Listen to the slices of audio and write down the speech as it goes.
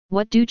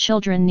What do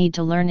children need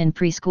to learn in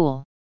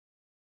preschool?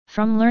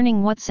 From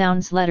learning what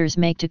sounds letters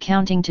make to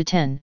counting to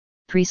 10,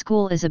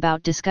 preschool is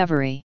about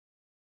discovery.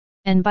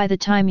 And by the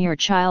time your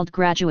child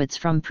graduates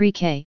from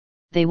pre-K,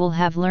 they will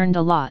have learned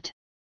a lot.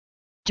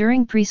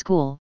 During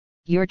preschool,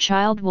 your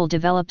child will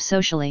develop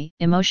socially,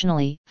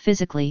 emotionally,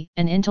 physically,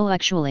 and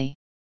intellectually.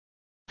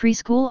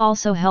 Preschool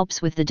also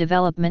helps with the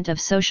development of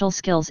social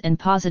skills and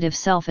positive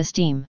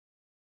self-esteem.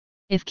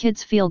 If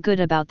kids feel good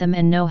about them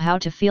and know how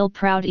to feel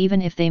proud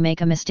even if they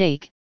make a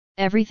mistake,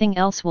 everything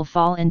else will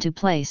fall into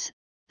place,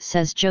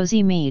 says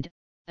Josie Mead,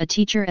 a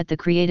teacher at the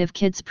Creative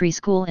Kids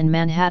Preschool in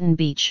Manhattan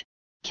Beach,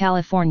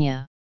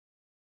 California.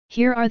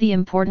 Here are the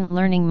important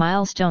learning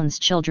milestones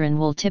children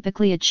will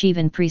typically achieve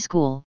in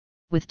preschool,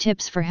 with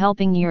tips for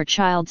helping your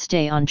child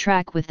stay on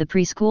track with the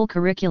preschool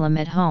curriculum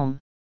at home.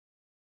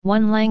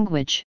 1.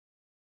 Language.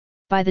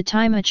 By the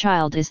time a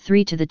child is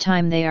 3 to the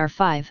time they are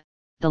 5,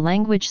 the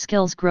language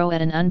skills grow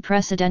at an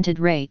unprecedented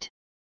rate.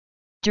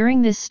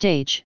 During this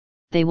stage,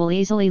 they will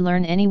easily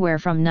learn anywhere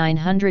from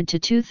 900 to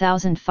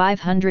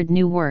 2,500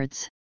 new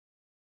words.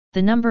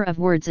 The number of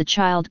words a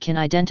child can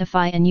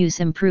identify and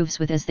use improves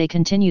with as they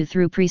continue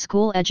through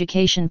preschool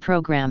education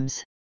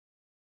programs.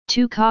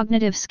 2.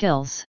 Cognitive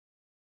skills.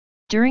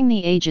 During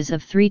the ages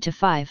of 3 to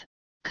 5,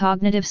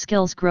 cognitive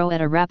skills grow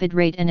at a rapid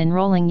rate, and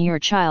enrolling your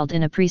child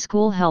in a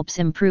preschool helps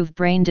improve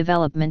brain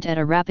development at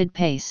a rapid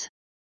pace.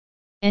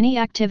 Any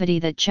activity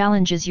that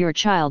challenges your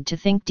child to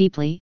think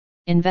deeply,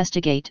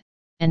 investigate,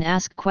 and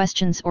ask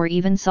questions or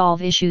even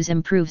solve issues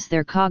improves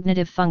their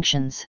cognitive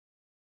functions.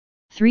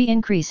 3.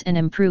 Increase and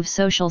improve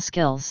social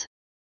skills.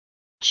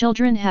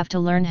 Children have to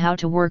learn how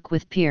to work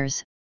with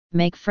peers,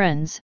 make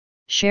friends,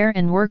 share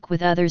and work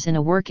with others in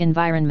a work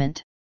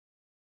environment.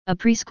 A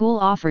preschool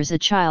offers a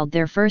child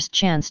their first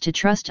chance to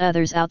trust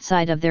others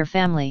outside of their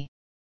family.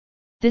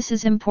 This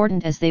is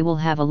important as they will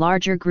have a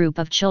larger group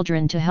of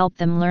children to help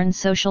them learn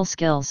social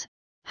skills,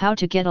 how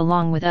to get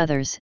along with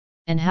others,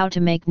 and how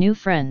to make new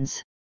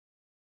friends.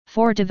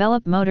 4.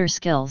 Develop motor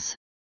skills.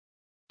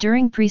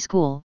 During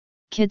preschool,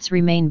 kids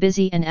remain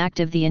busy and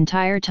active the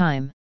entire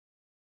time.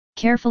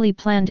 Carefully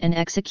planned and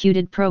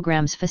executed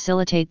programs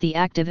facilitate the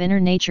active inner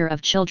nature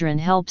of children,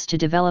 helps to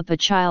develop a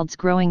child's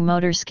growing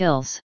motor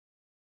skills.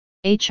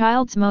 A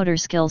child's motor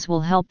skills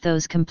will help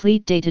those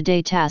complete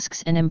day-to-day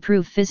tasks and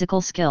improve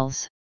physical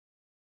skills.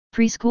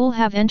 Preschool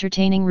have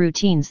entertaining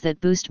routines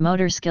that boost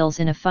motor skills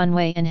in a fun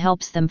way and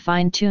helps them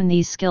fine-tune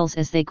these skills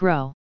as they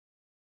grow.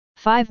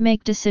 5.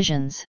 Make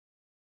decisions.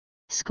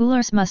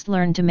 Schoolers must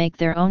learn to make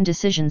their own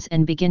decisions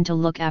and begin to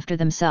look after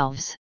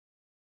themselves.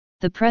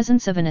 The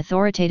presence of an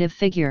authoritative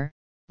figure,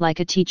 like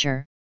a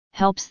teacher,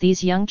 helps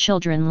these young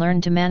children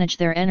learn to manage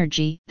their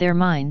energy, their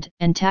mind,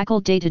 and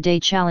tackle day-to-day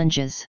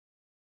challenges.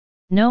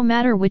 No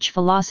matter which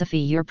philosophy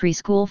your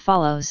preschool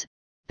follows,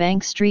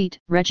 Bank Street,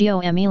 Reggio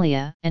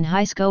Emilia, and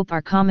High Scope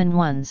are common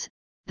ones,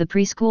 the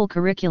preschool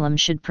curriculum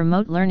should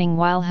promote learning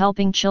while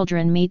helping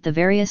children meet the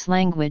various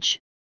language,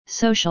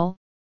 social,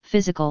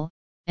 physical,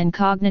 and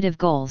cognitive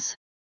goals.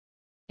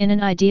 In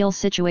an ideal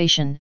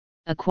situation,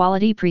 a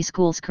quality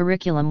preschool's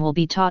curriculum will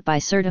be taught by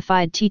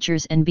certified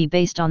teachers and be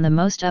based on the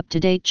most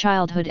up-to-date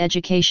childhood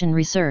education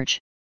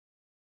research.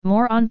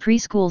 More on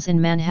preschools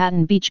in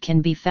Manhattan Beach can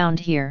be found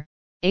here.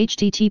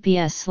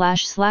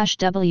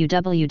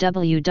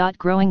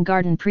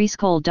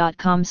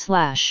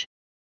 https://www.growinggardenpreschool.com/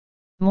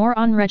 More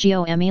on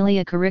Reggio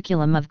Emilia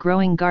curriculum of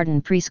Growing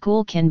Garden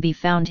Preschool can be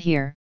found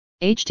here.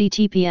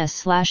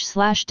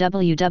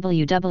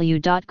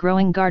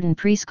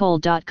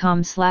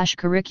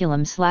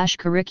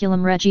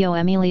 https://www.growinggardenpreschool.com/curriculum Reggio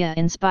Emilia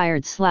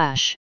inspired/.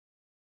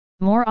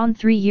 More on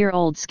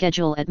 3-year-old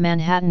schedule at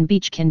Manhattan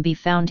Beach can be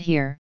found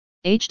here.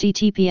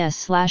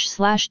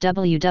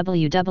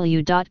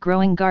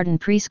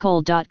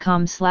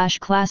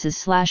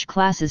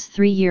 https://www.growinggardenpreschool.com/classes/classes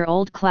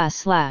 3-year-old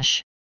class/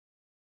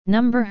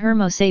 Number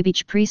Hermosa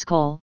Beach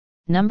Preschool,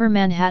 Number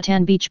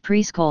Manhattan Beach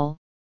Preschool,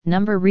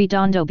 Number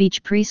Redondo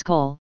Beach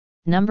Preschool,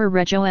 Number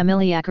Reggio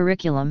Emilia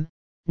Curriculum,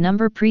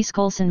 Number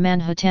Preschools in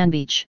Manhattan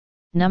Beach,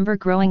 Number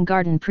Growing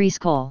Garden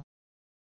Preschool.